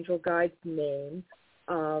the angel guide's name,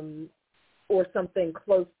 or something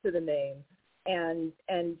close to the name.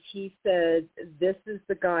 And he said, this is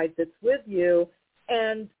the guide that's with you.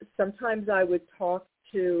 And sometimes I would talk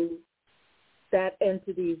to that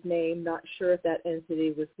entity's name, not sure if that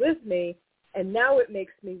entity was with me. And now it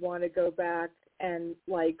makes me want to go back and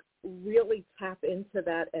like really tap into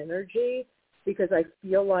that energy, because I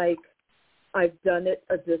feel like I've done it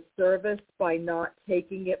a disservice by not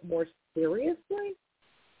taking it more seriously.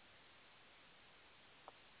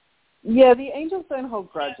 Yeah, the angels don't hold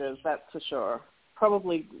grudges, that's for sure.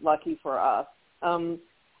 Probably lucky for us.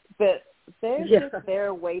 But they're just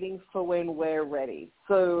there waiting for when we're ready.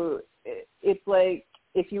 So it's like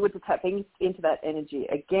if you were to tap into that energy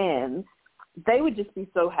again, they would just be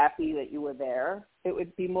so happy that you were there. It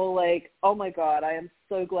would be more like, oh, my God, I am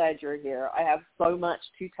so glad you're here. I have so much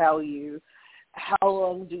to tell you. How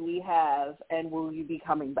long do we have, and will you be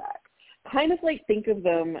coming back? Kind of like think of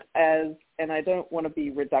them as, and I don't want to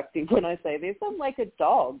be reductive when I say this, I'm like a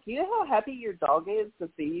dog. You know how happy your dog is to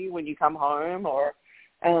see you when you come home, or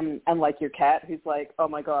unlike your cat who's like, oh,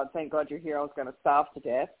 my God, thank God you're here. I was going to starve to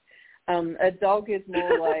death. A dog is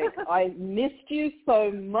more like, I missed you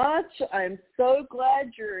so much. I'm so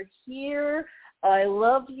glad you're here. I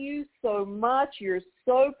love you so much. You're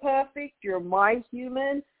so perfect. You're my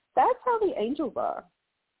human. That's how the angels are.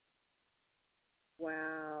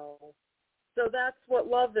 Wow. So that's what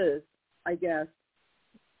love is, I guess,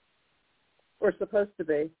 or supposed to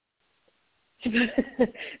be.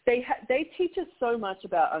 They teach us so much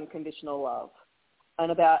about unconditional love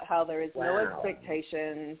and about how there is no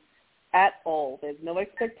expectation at all. There's no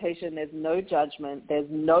expectation. There's no judgment. There's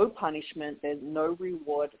no punishment. There's no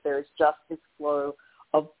reward. There's just this flow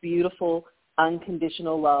of beautiful,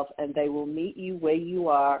 unconditional love, and they will meet you where you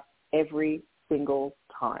are every single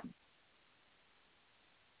time.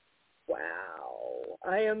 Wow.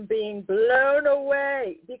 I am being blown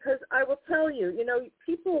away, because I will tell you,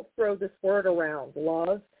 people throw this word around,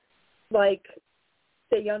 love, like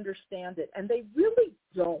they understand it, and they really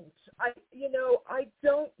don't. I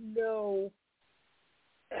don't know,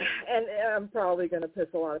 and I'm probably going to piss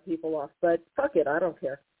a lot of people off, but fuck it, I don't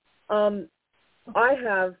care. I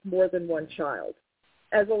have more than one child,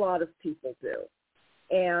 as a lot of people do.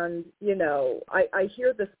 And, I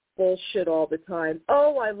hear this bullshit all the time.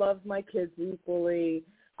 Oh, I love my kids equally.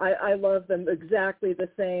 I love them exactly the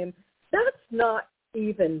same. That's not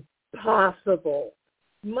even possible,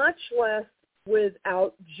 much less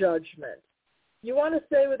without judgment. You want to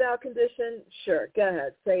say without condition? Sure, go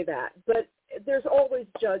ahead, say that. But there's always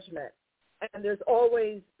judgment, and there's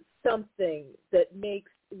always something that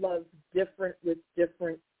makes love different with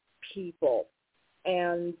different people.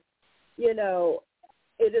 And, you know,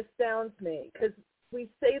 it astounds me because we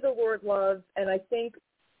say the word love, and I think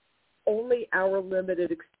only our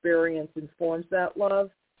limited experience informs that love,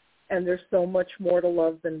 and there's so much more to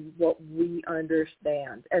love than what we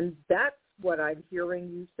understand. And that's what I'm hearing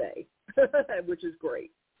you say, which is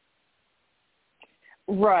great.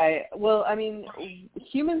 Right. Well, I mean,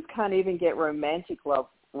 humans can't even get romantic love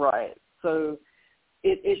right. So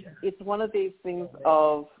it's one of these things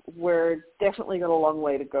of we're definitely got a long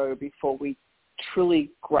way to go before we truly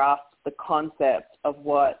grasp the concept of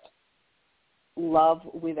what love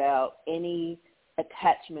without any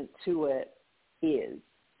attachment to it is.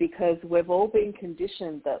 Because we've all been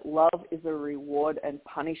conditioned that love is a reward and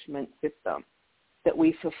punishment system, that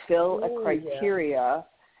we fulfill a criteria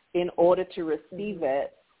in order to receive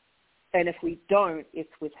it, and if we don't, it's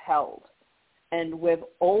withheld. And we've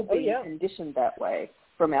all been conditioned that way,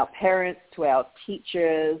 from our parents to our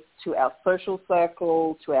teachers to our social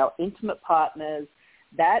circle to our intimate partners.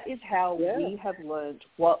 That is how we have learned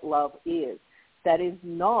what love is. That is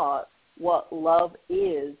not what love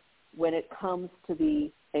is when it comes to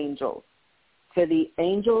the angels. For the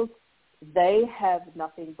angels, they have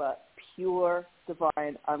nothing but pure,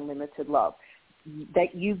 divine, unlimited love.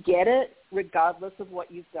 That you get it regardless of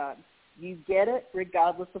what you've done. You get it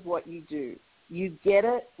regardless of what you do. You get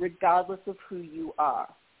it regardless of who you are.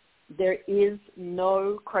 There is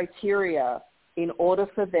no criteria in order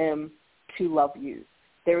for them to love you.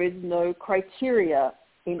 There is no criteria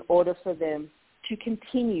in order for them to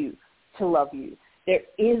continue to love you. There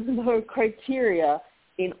is no criteria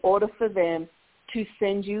in order for them to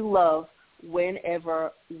send you love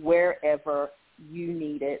whenever, wherever you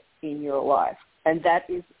need it in your life. And that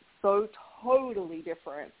is so totally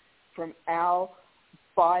different from our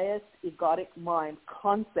biased, egotic mind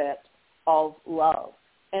concept of love.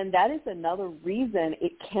 And that is another reason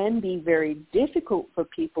it can be very difficult for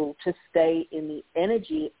people to stay in the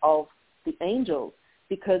energy of the angels,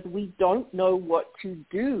 because we don't know what to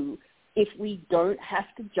do if we don't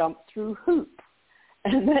have to jump through hoops.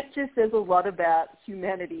 And that just says a lot about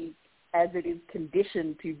humanity as it is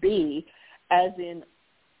conditioned to be, as in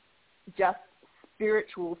just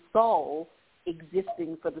spiritual soul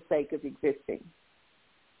existing for the sake of existing.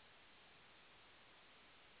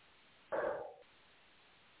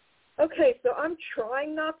 Okay, so I'm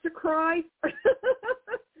trying not to cry, and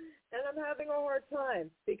I'm having a hard time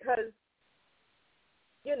because,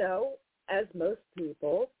 you know, as most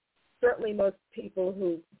people, certainly most people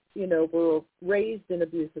who, you know, were raised in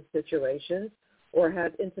abusive situations or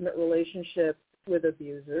had intimate relationships with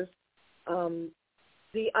abusers,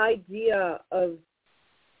 the idea of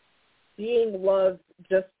being loved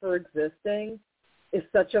just for existing is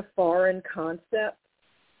such a foreign concept,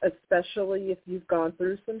 especially if you've gone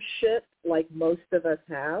through some shit like most of us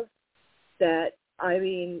have, that, I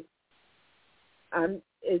mean, I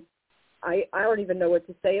don't even know what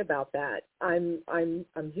to say about that. I'm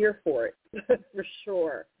here for it for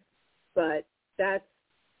sure. But that's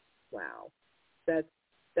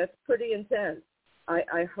pretty intense.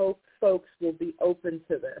 I hope folks will be open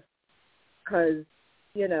to this because,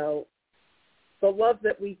 you know, the love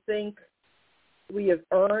that we think we have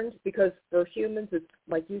earned, because for humans, it's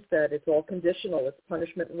like you said, it's all conditional. It's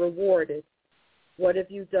punishment and reward. It's what have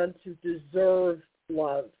you done to deserve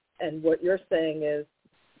love? And what you're saying is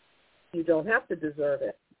you don't have to deserve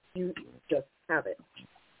it. You just have it.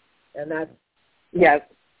 And that's... Yes,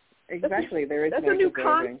 exactly. There is that's no a new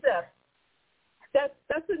deserving. concept.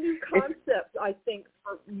 That's a new concept, I think,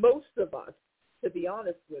 for most of us, to be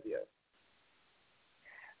honest with you.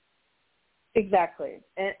 Exactly.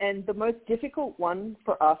 And the most difficult one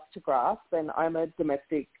for us to grasp, and I'm a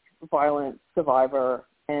domestic violence survivor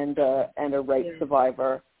and a rape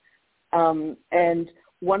survivor, and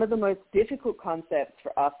one of the most difficult concepts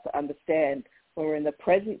for us to understand when we're in the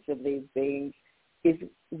presence of these beings is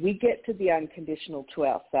we get to be unconditional to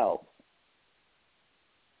ourselves.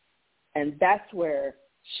 And that's where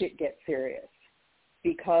shit gets serious,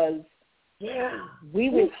 because we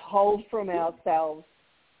withhold from ourselves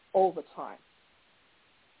all the time,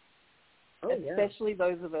 especially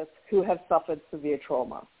those of us who have suffered severe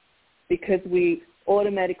trauma, because we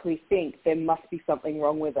automatically think there must be something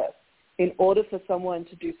wrong with us. In order for someone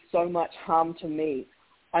to do so much harm to me,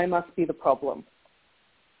 I must be the problem.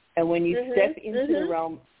 And when you step into the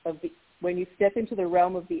realm of the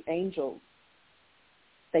realm of the angels,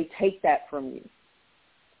 they take that from you,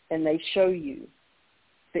 and they show you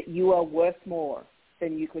that you are worth more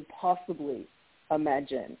than you could possibly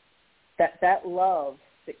imagine. That love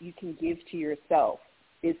that you can give to yourself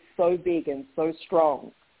is so big and so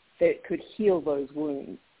strong that it could heal those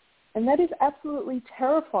wounds. And that is absolutely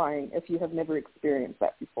terrifying if you have never experienced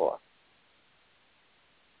that before.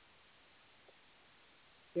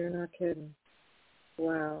 You're not kidding.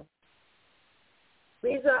 Wow.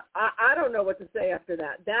 Leeza, I don't know what to say after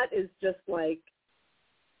that. That is just like,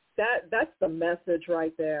 that's the message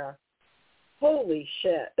right there. Holy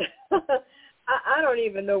shit. I don't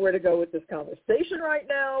even know where to go with this conversation right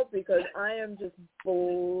now because I am just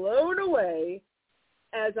blown away,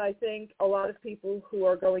 as I think a lot of people who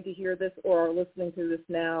are going to hear this or are listening to this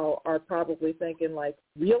now are probably thinking like,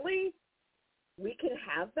 really? We can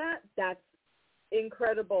have that? That's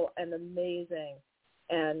incredible and amazing.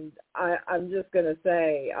 And I'm just going to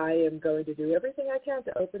say I am going to do everything I can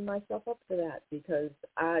to open myself up to that because,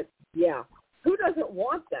 who doesn't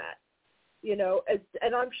want that? You know,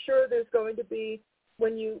 and I'm sure there's going to be,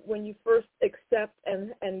 when you first accept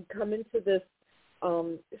and come into this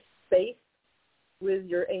space with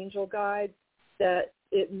your angel guide, that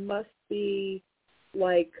it must be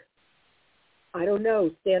like, I don't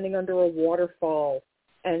know, standing under a waterfall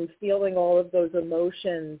and feeling all of those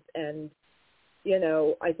emotions. And, you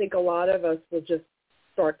know, I think a lot of us will just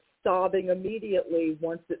start sobbing immediately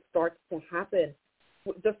once it starts to happen.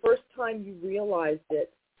 The first time you realized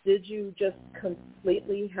it, did you just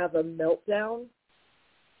completely have a meltdown?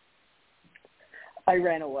 I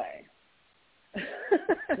ran away. Wow.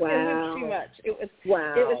 It was too much.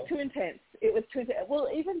 It was too intense. It was too intense. Well,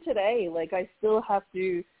 even today, like, I still have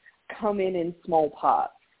to come in small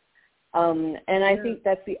parts. And I think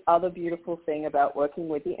that's the other beautiful thing about working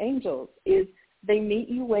with the angels is they meet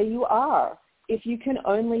you where you are. If you can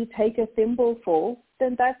only take a thimbleful,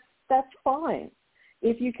 then that's fine.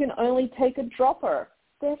 If you can only take a dropper,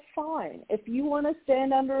 they're fine. If you want to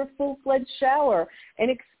stand under a full-fledged shower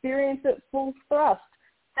and experience it full thrust,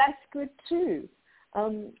 that's good too.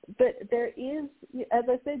 But there is, as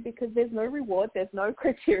I said, because there's no reward, there's no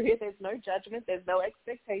criteria, there's no judgment, there's no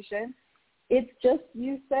expectation. It's just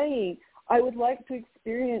you saying, I would like to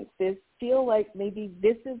experience this, feel like maybe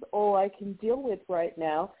this is all I can deal with right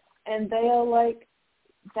now. And they are like,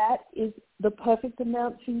 that is the perfect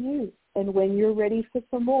amount for you. And when you're ready for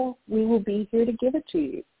some more, we will be here to give it to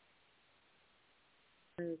you.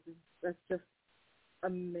 Amazing. That's just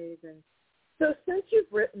amazing. So since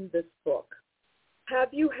you've written this book, have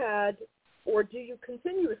you had, or do you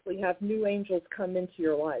continuously have new angels come into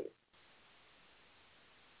your life?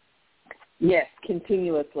 Yes,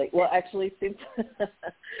 continuously. Well, actually, since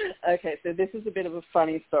okay, so this is a bit of a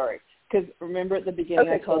funny story because remember at the beginning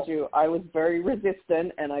I told you I was very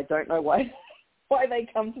resistant, and I don't know why they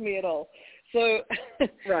come to me at all. So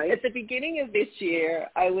right. At the beginning of this year,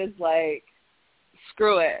 I was like,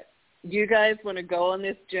 screw it. You guys want to go on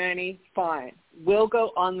this journey? Fine. We'll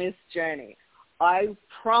go on this journey. I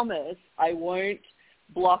promise I won't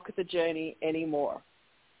block the journey anymore.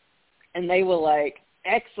 And they were like,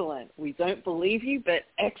 excellent. We don't believe you, but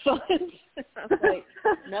excellent. I was like,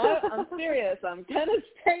 no, I'm serious. I'm going to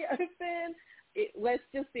stay open. Let's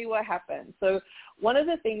just see what happens. So one of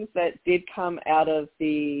the things that did come out of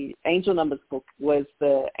the Angel Numbers book was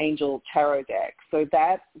the Angel Tarot deck. So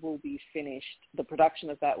that will be finished. The production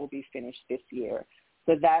of that will be finished this year.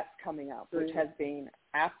 So that's coming up, which has been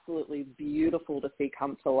absolutely beautiful to see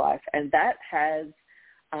come to life. And that has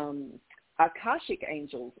Akashic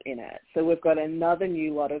angels in it. So we've got another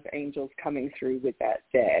new lot of angels coming through with that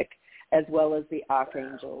deck, as well as the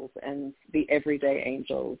archangels and the everyday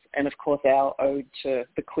angels, and of course our ode to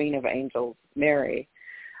the Queen of Angels, Mary.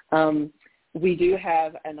 We do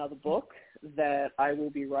have another book that I will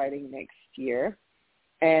be writing next year,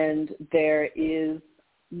 and there is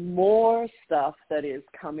more stuff that is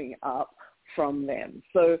coming up from them.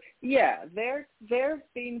 So yeah, they're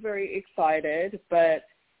being very excited, but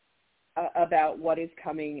about what is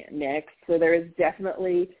coming next. So there is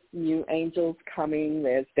definitely new angels coming.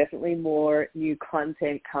 There's definitely more new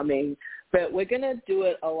content coming, but we're going to do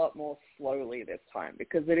it a lot more slowly this time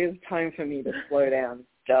because it is time for me to slow down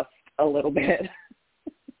just a little bit.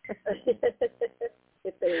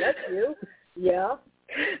 If they let you, yeah.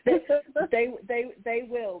 They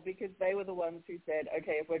will, because they were the ones who said,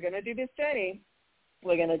 okay, if we're going to do this journey,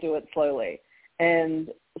 we're going to do it slowly. And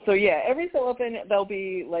so, yeah, every so often there'll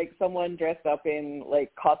be, like, someone dressed up in,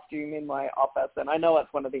 like, costume in my office, and I know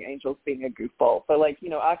it's one of the angels being a goofball. So, like, you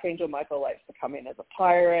know, Archangel Michael likes to come in as a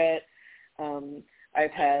pirate.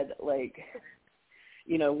 I've had, like,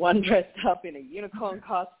 you know, one dressed up in a unicorn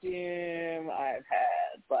costume. I've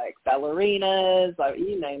had, like, ballerinas.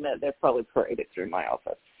 You name it, they've probably paraded through my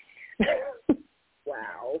office.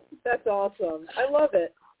 Wow, that's awesome. I love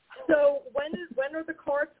it. So when are the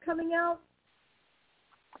cards coming out?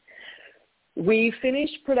 We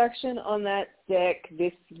finished production on that deck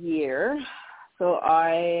this year. So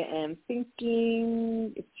I am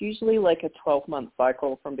thinking it's usually like a 12-month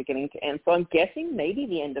cycle from beginning to end. So I'm guessing maybe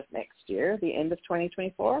the end of next year, the end of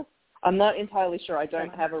 2024. I'm not entirely sure. I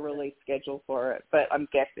don't have a release schedule for it, but I'm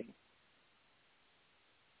guessing.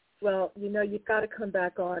 Well, you've got to come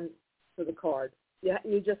back on for the card.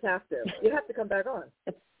 You just have to. You have to come back on.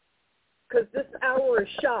 Because this hour is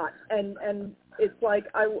shot, and it's like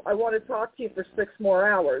I want to talk to you for 6 more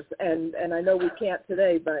hours, and I know we can't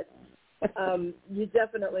today, but you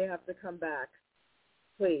definitely have to come back,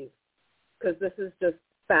 please, because this is just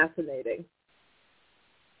fascinating.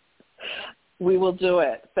 We will do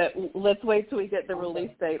it, but let's wait till we get the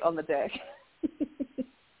release date on the deck.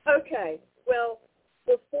 Okay. Well,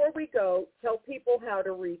 before we go, tell people how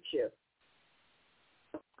to reach you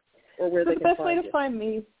or where they can find you. The best way to find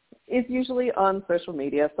me is usually on social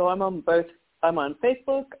media. So I'm on both. I'm on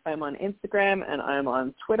Facebook, I'm on Instagram, and I'm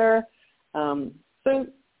on Twitter. So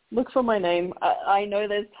look for my name. I know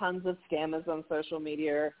there's tons of scammers on social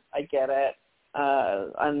media. I get it.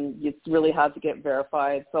 And it's really hard to get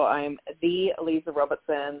verified. So I'm the Leeza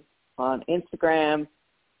Robertson on Instagram,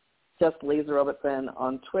 just Leeza Robertson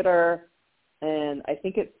on Twitter, and I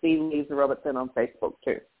think it's the Leeza Robertson on Facebook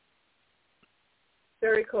too.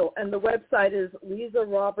 Very cool. And the website is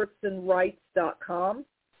LeezaRobertsonWrites.com.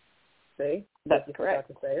 See? That's correct.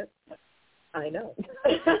 To say it. I know.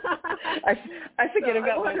 I forget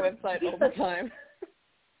about my website all the time.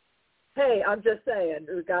 Hey, I'm just saying,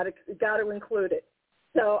 we got to include it.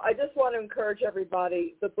 So I just want to encourage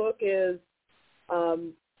everybody. The book is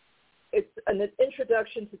it's an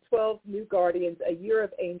introduction to 12 New Guardians, a year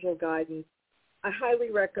of angel guidance. I highly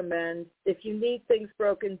recommend. If you need things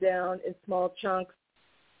broken down in small chunks,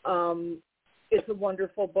 it's a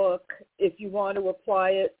wonderful book. If you want to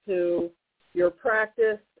apply it to your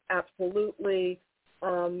practice, absolutely.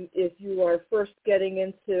 If you are first getting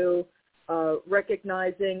into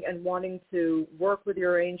recognizing and wanting to work with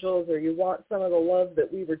your angels, or you want some of the love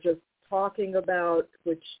that we were just talking about,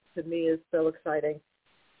 which to me is so exciting,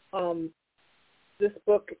 this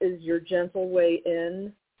book is your gentle way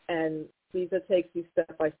in, and Leeza takes you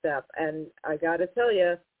step by step. And I got to tell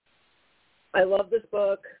you, I love this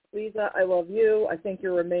book. Leeza, I love you. I think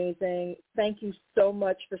you're amazing. Thank you so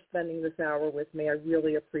much for spending this hour with me. I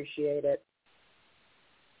really appreciate it.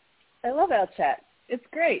 I love our chat. It's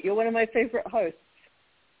great. You're one of my favorite hosts.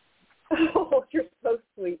 Oh, you're so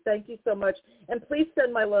sweet. Thank you so much. And please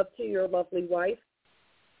send my love to your lovely wife.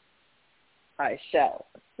 I shall.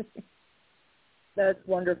 That's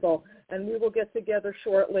wonderful. And we will get together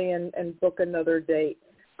shortly and book another date.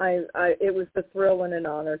 It was a thrill and an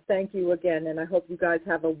honor. Thank you again, and I hope you guys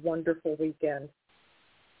have a wonderful weekend.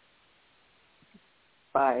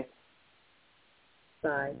 Bye.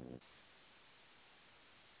 Bye.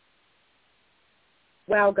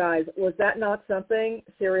 Wow, guys, was that not something?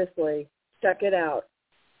 Seriously, check it out.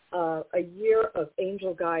 A year of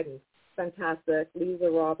angel guidance. Fantastic.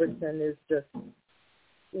 Leeza Robertson is just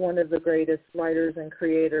one of the greatest writers and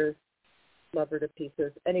creators. Love her to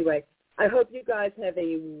pieces. Anyway, I hope you guys have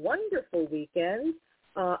a wonderful weekend.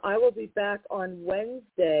 I will be back on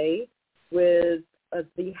Wednesday with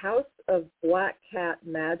the House of Black Cat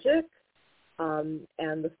Magic and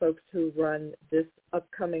the folks who run this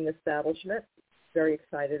upcoming establishment. Very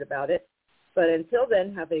excited about it. But until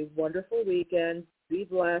then, have a wonderful weekend. Be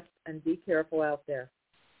blessed and be careful out there.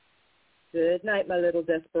 Good night, my little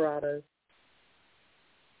desperados.